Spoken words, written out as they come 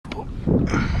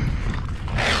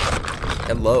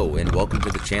Hello and welcome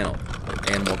to the channel,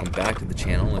 and welcome back to the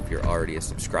channel if you're already a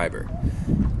subscriber.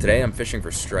 Today I'm fishing for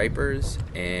stripers,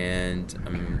 and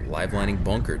I'm live lining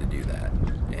bunker to do that.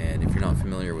 And if you're not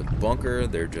familiar with bunker,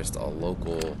 they're just a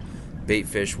local bait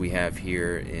fish we have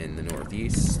here in the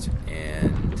Northeast,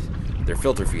 and they're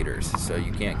filter feeders, so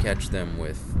you can't catch them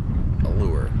with a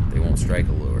lure. They won't strike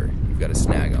a lure. You've got to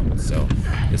snag them. So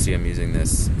you'll see I'm using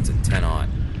this. It's a 10-aught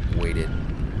weighted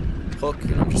hook,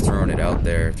 and I'm just throwing it out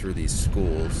there through these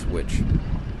schools, which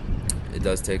it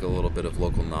does take a little bit of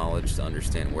local knowledge to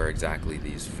understand where exactly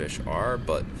these fish are,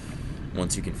 but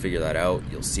once you can figure that out,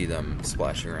 you'll see them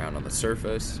splashing around on the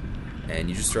surface, and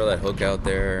you just throw that hook out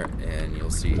there, and you'll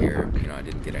see here, I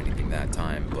didn't get anything that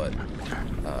time, but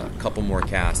a couple more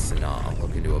casts and I'll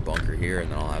hook into a bunker here,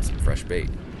 and then I'll have some fresh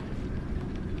bait.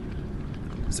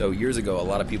 So years ago, a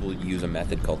lot of people use a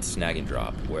method called snag and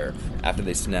drop, where after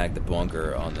they snag the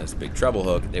bunker on this big treble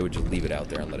hook, they would just leave it out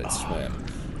there and let it swim.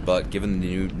 But given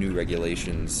the new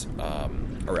regulations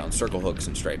around circle hooks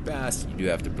and striped bass, you do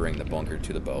have to bring the bunker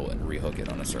to the boat and rehook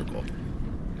it on a circle.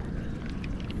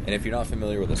 And if you're not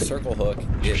familiar with a circle hook,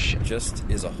 it just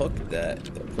is a hook that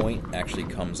the point actually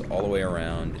comes all the way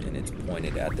around and it's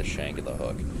pointed at the shank of the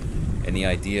hook. And the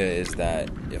idea is that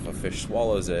if a fish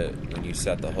swallows it, when you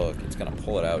set the hook, it's going to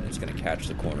pull it out and it's going to catch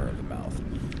the corner of the mouth.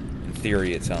 In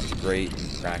theory, it sounds great.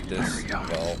 In practice,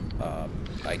 well,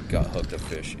 I got hooked a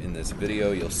fish in this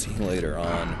video you'll see later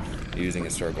on using a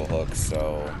circle hook,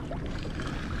 so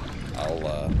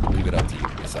I'll leave it up to you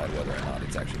to decide whether or not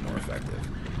it's actually more effective.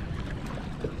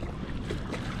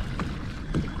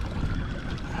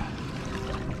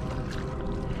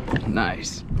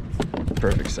 Nice.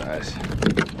 Perfect size.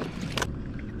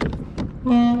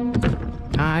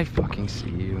 I fucking see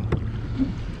you.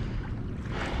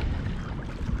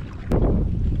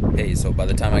 Hey, so by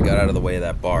the time I got out of the way of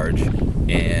that barge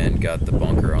and got the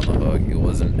bunker on the hook, it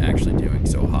wasn't actually doing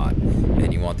so hot.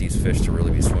 And you want these fish to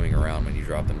really be swimming around when you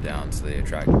drop them down so they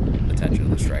attract attention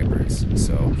of the stripers.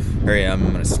 So here I am,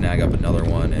 I'm going to snag up another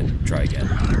one and try again.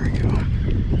 There we go.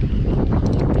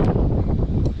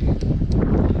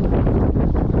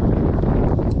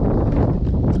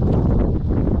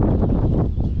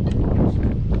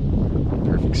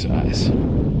 Size.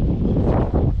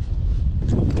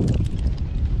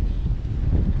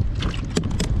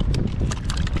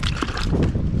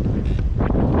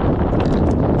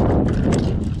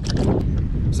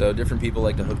 So different people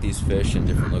like to hook these fish in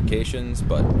different locations,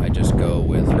 but I just go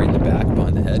with right in the back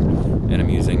behind the head, and I'm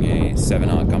using a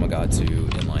 7-aught Gamakatsu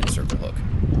inline circle hook.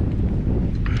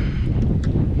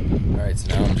 Alright, so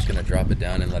now I'm just going to drop it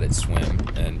down and let it swim,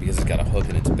 and because it's got a hook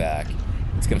in its back,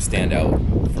 it's going to stand out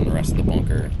from the rest of the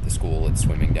bunker, the school that's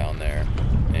swimming down there,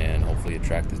 and hopefully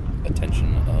attract the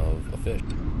attention of a fish.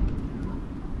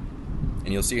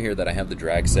 And you'll see here that I have the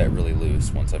drag set really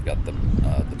loose once I've got the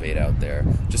bait out there,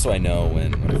 just so I know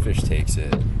when a fish takes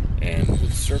it. And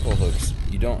with circle hooks,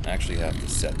 you don't actually have to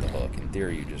set the hook. In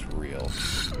theory, you just reel.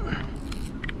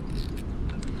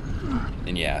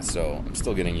 And yeah, so I'm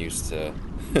still getting used to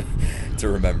to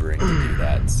remembering to do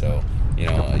that. So you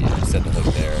just set the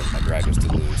hook there, my drag was too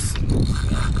loose, and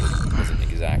it wasn't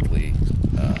exactly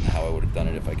how I would have done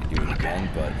it if I could do it again,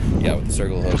 but yeah, with the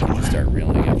circle hook, you just start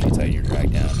reeling after you tighten your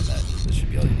drag down, and that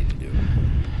should be all you need to do.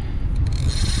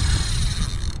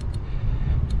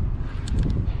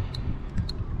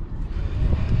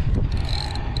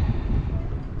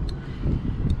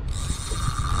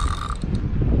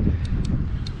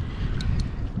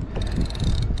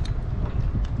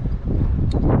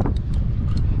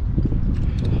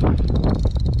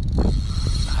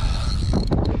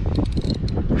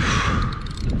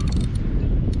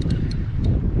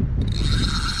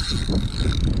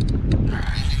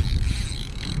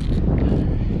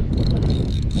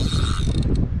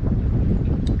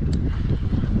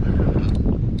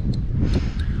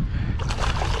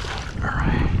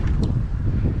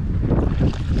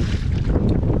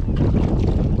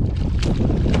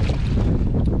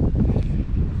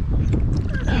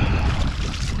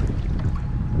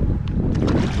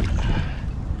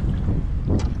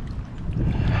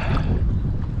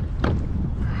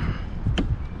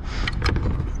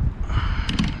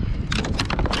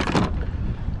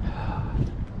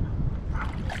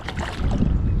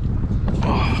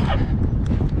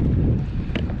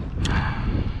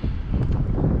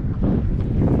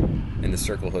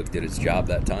 Circle hook did its job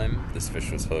that time. This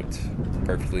fish was hooked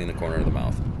perfectly in the corner of the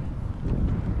mouth.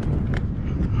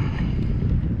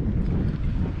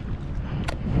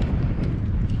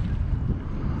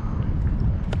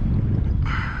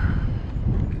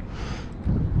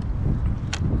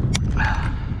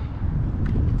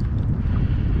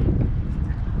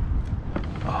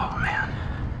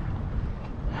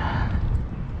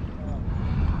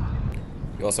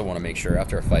 also want to make sure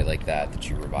after a fight like that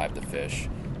you revive the fish.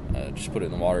 Just put it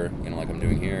in the water, you know, like I'm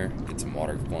doing here. Get some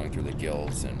water flowing through the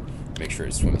gills and make sure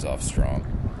it swims off strong.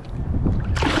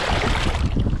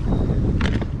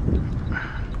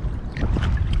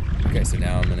 Okay, so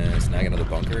now I'm gonna snag another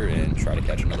bunker and try to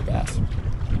catch another bass.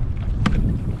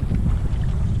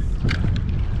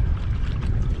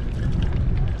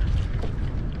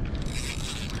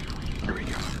 Here we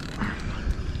go.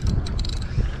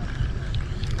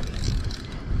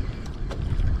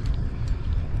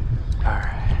 All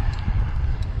right.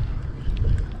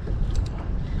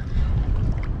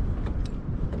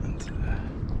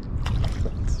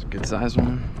 That's a good size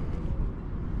one.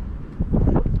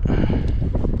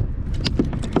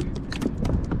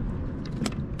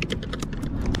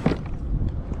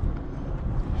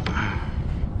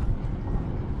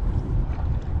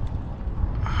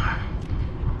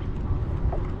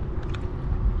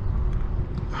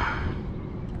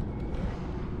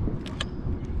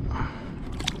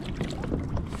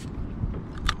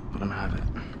 Let him have it.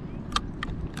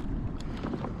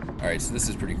 Alright, so this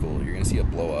is pretty cool. You're going to see it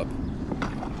blow up,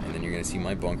 and then you're going to see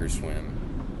my bunker swim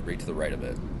right to the right of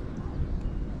it.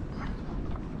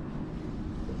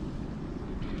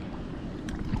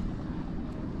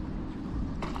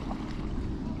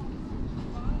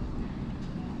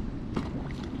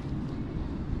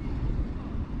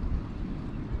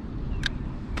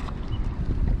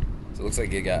 So it looks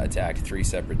like it got attacked 3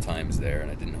 separate times there,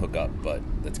 and it didn't hook up, but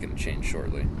that's going to change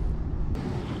shortly.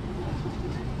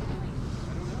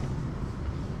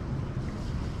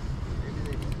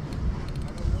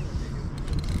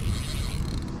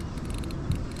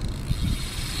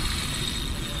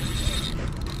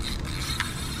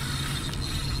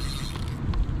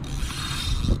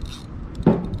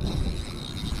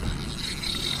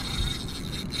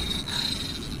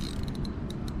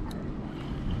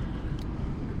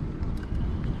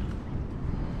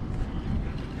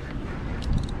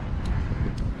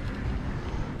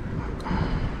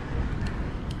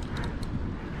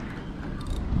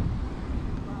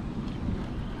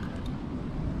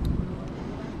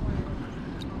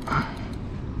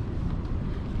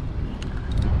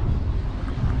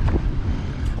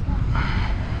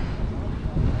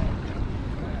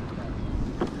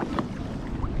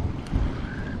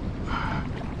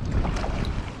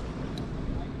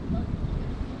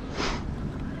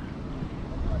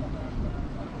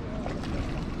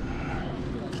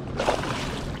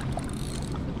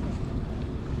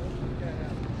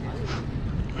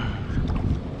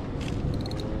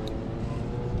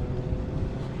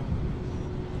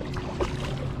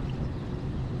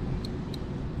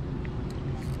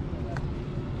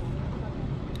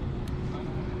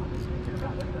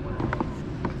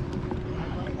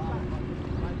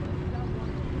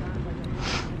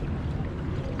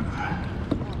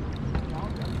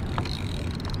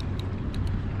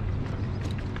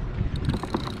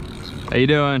 How you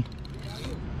doing?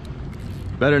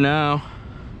 Better now.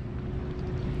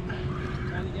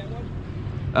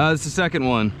 It's the second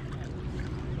one.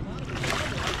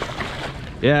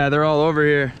 Yeah, they're all over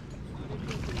here.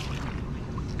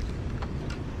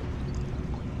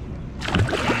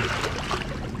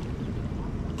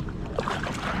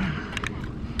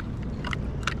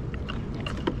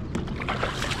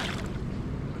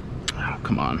 Oh,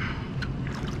 come on.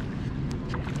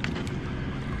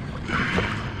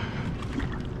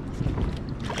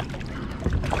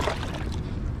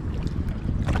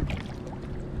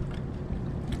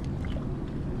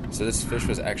 So this fish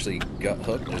was actually gut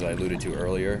hooked, as I alluded to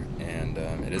earlier, and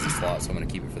it is a slot, so I'm going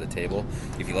to keep it for the table.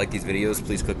 If you like these videos,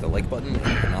 please click the like button, and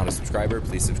if you're not a subscriber,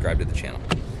 please subscribe to the channel.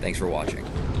 Thanks for watching.